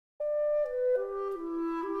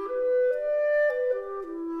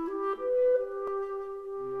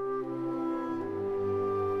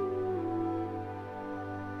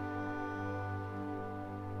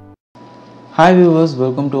Hi viewers,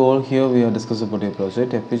 welcome to all. Here we are discussing about a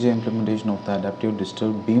project FPGA implementation of the Adaptive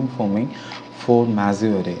Digital Beamforming for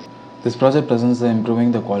massive array. This project presents the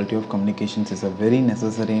improving the quality of communications is a very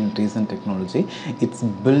necessary in recent technology. It's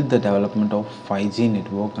built the development of 5G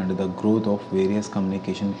network and the growth of various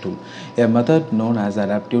communication tools. A method known as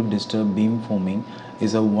Adaptive Digital Beamforming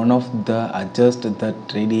is one of the adjust the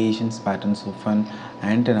radiation patterns of an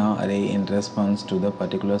antenna array in response to the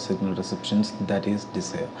particular signal receptions that is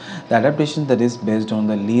desired. The adaptation that is based on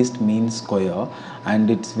the least mean square and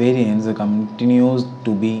its variance continues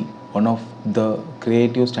to be one of the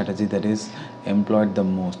creative strategy that is employed the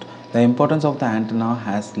most. The importance of the antenna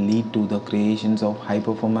has led to the creations of high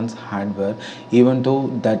performance hardware, even though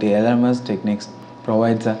that LMS techniques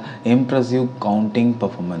provides a impressive counting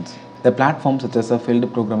performance. The platforms such as a Field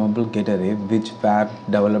Programmable Gate Array, which were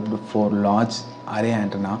developed for large array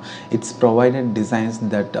antenna, it's provided designs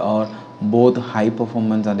that are both high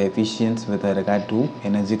performance and efficient with regard to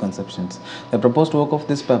energy consumptions. The proposed work of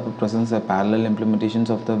this paper presents a parallel implementations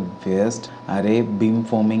of the vast array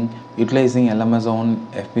beamforming utilizing LMS on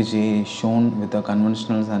FPGA shown with the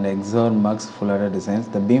conventional and XOR full array designs.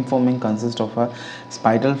 The beamforming consists of a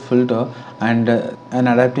spatial filter and an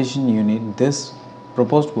adaptation unit. This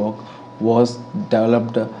proposed work was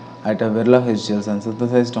developed at a Verla HGLs and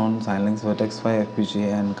synthesized on Xilinx Vertex 5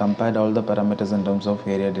 FPGA and compared all the parameters in terms of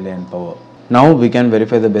area, delay and power. Now we can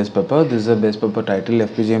verify the base paper. This is a base paper titled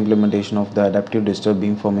FPGA Implementation of the Adaptive Digital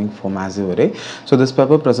Beamforming for Massive Array. So this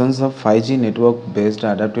paper presents a 5G network based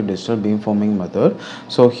Adaptive Digital Beamforming method.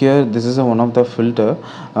 So here this is one of the filter.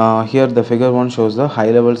 Here the figure 1 shows the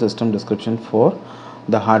high level system description for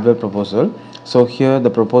the hardware proposal. So here the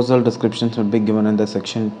proposal descriptions will be given in the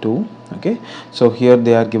section 2. Okay, so here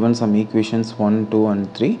they are given some equations 1, 2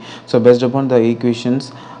 and 3. So based upon the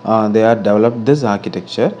equations they are developed this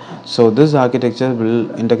architecture. So this architecture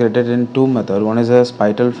will integrated in two methods. One is a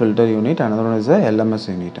spatial filter unit, another one is a LMS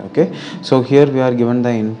unit. Okay, so here we are given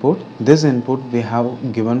the input. This input we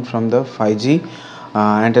have given from the 5G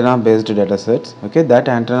antenna based datasets. Okay, that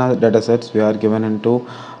antenna datasets we are given into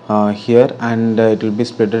here, and it will be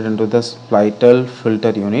split into the spatial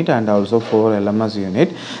filter unit and also for LMS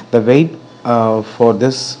unit. The weight for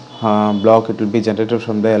this block it will be generated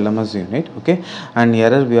from the LMS unit. Okay, and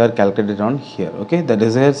error we are calculated on here. Okay, the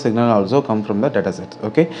desired signal also come from the datasets.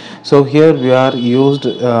 Okay, so here we are used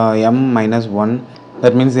m-1,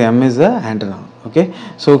 that means M is the antenna. Okay,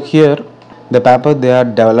 so here the paper they are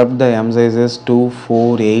developed the M sizes 2,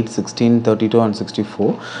 4, 8, 16, 32 and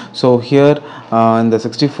 64. So here in the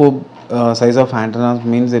 64 size of antennas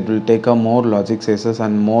means it will take a more logic sizes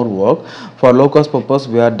and more work. For low cost purpose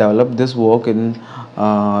we are developed this work in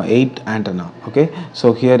 8 antenna. Okay,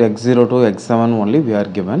 so here x0 to x7 only we are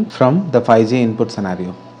given from the 5G input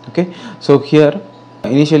scenario. Okay, so here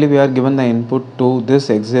initially we are given the input to this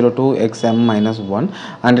x0 to xm-1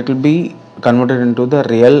 and it will be converted into the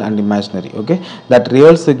real and imaginary. Okay, that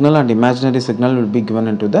real signal and imaginary signal will be given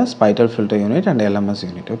into the spatial filter unit and LMS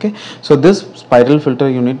unit. Okay, so this spatial filter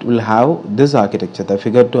unit will have this architecture, the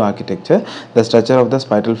figure 2 architecture, the structure of the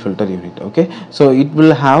spatial filter unit. Okay, so it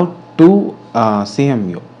will have two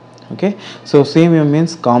CMU. Okay, so CMU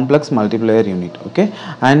means complex multiplier unit. Okay,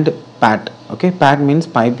 and PAT. Okay, PAT means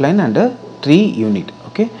pipeline and a tree unit.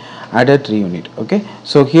 Okay, add a tree unit. Okay,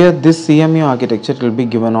 so here this CMU architecture will be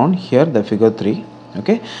given on here the figure 3.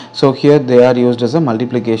 Okay, so here they are used as a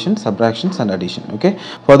multiplication, subtractions and addition. Okay,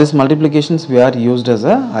 for this multiplications we are used as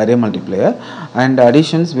a array multiplier, and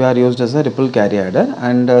additions we are used as a ripple carry adder,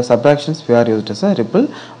 and subtractions we are used as a ripple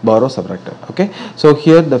borrow subtractor. Okay, so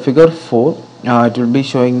here the figure 4 it will be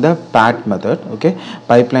showing the PAT method. Okay,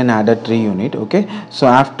 pipeline adder tree unit. Okay, so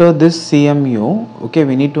after this CMU, okay,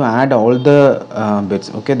 we need to add all the bits.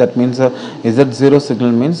 Okay, that means Z0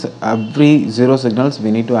 signal means every 0 signals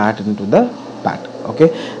we need to add into the PAT. Okay,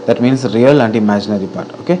 that means real and imaginary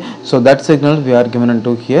part. Okay, so that signal we are given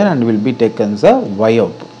into here and will be taken as a Y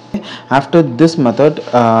output. Okay? After this method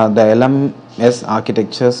the LMS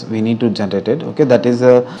architectures we need to generate it. Okay, that is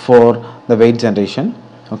for the weight generation.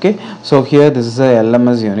 Okay, so here this is a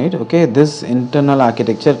LMS unit. Okay, this internal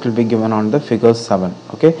architecture will be given on the figure 7.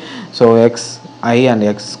 Okay, so XI and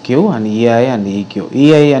XQ and EI and EQ.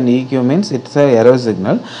 EI and EQ means it's a error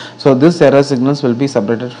signal. So this error signals will be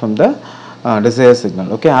separated from the desired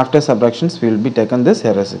signal. Okay, after subtractions we will be taken this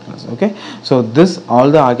error signals. Okay, so this all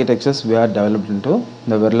the architectures we are developed into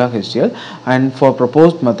the Verla HGL, and for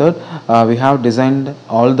proposed method we have designed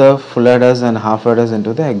all the full adders and half adders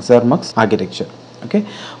into the XOR architecture. Okay,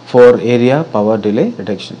 for area, power, delay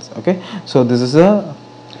detections. Okay, so this is a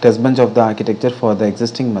test bench of the architecture for the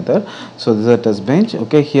existing method. So this is a test bench.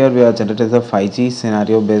 Okay, here we are generated a 5G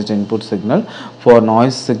scenario based input signal for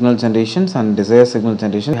noise signal generations and desired signal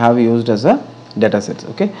generation. We have used as a data sets.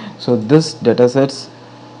 Okay, so this data sets,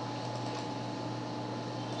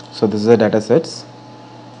 so this is a data sets.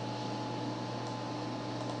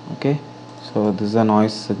 Okay, so this is a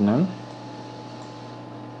noise signal.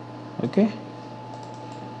 Okay,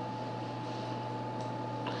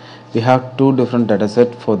 we have two different data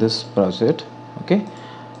set for this project. Okay,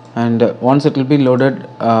 and once it will be loaded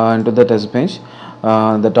into the test bench,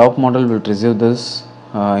 the top model will receive this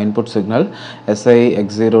input signal SI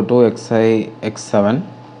X02 XI X7.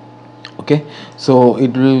 Okay, so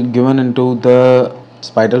it will given into the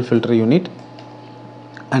spatial filter unit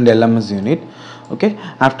and LMS unit. Okay,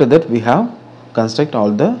 after that we have construct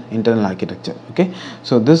all the internal architecture. Okay,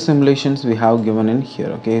 so this simulations we have given in here.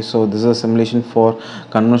 Okay, so this is a simulation for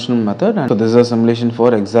conventional method, and so this is a simulation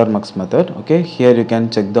for XOR mux method. Okay, here you can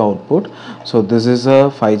check the output. So this is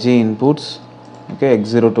a 5G inputs. Okay,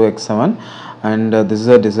 X0 to X7, and this is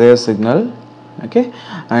a desired signal. Okay,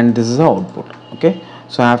 and this is the output. Okay,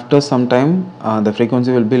 so after some time the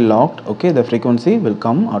frequency will be locked. Okay, the frequency will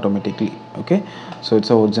come automatically. Okay, so it's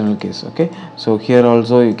a original case. Okay, so here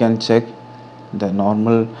also you can check the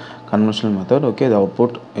normal conventional method. Okay, the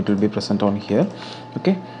output it will be present on here.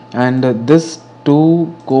 Okay, and this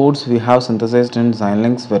two codes we have synthesized in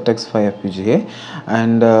Xilinx Vertex 5 FPGA,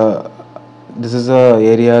 and this is a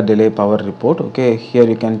area delay power report. Okay, here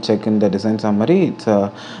you can check in the design summary. It's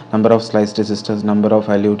a number of sliced resistors, number of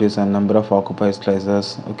LUTs, and number of occupied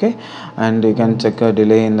slices. Okay, and you can check a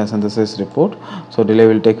delay in the synthesis report. So delay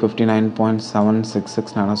will take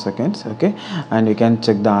 59.766 nanoseconds. Okay, and you can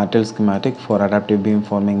check the RTL schematic for adaptive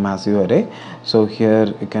beamforming massive array. So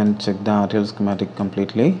here you can check the RTL schematic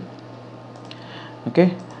completely.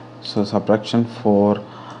 Okay, so subtraction for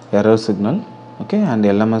error signal. Okay, and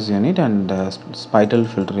LMS unit and spatial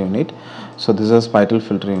filter unit. So this is a spatial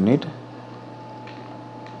filter unit.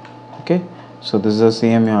 Okay, so this is a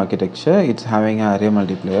CMU architecture. It's having an array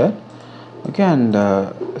multiplier. Okay, and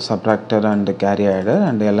subtractor and carry adder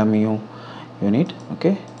and LMU unit.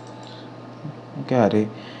 Okay, array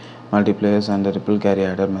multipliers and the ripple carry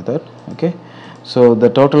adder method. Okay, so the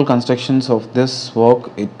total constructions of this work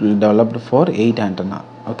it will developed for 8 antenna.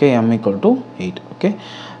 Okay, m equal to 8. Okay,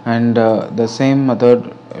 and the same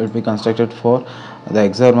method will be constructed for the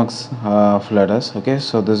XOR mux flooders. Okay,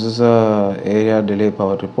 so this is a area delay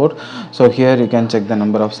power report. So here you can check the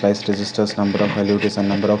number of sliced resistors, number of LUTs, and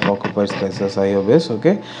number of occupied slices IO base.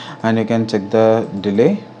 Okay, and you can check the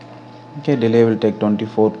delay. Okay, delay will take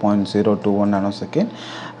 24.021 nanosecond,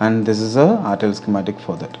 and this is a RTL schematic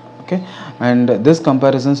for that. Okay, and this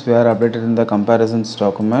comparisons we are updated in the comparisons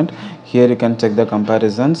document. Here you can check the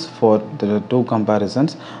comparisons for the two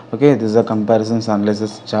comparisons. Okay, this is a comparisons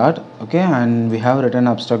analysis chart. Okay, and we have written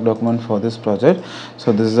abstract document for this project.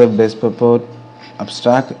 So this is a base purport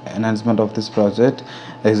abstract enhancement of this project,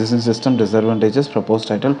 existing system disadvantages, proposed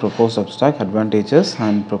title, proposed abstract advantages,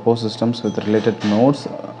 and proposed systems with related nodes.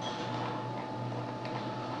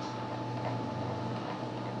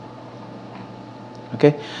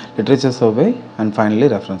 Okay, literature survey, and finally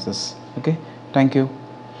references. Okay, thank you.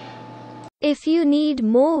 If you need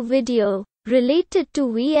more video related to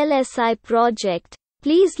VLSI project,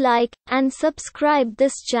 please like and subscribe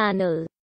this channel.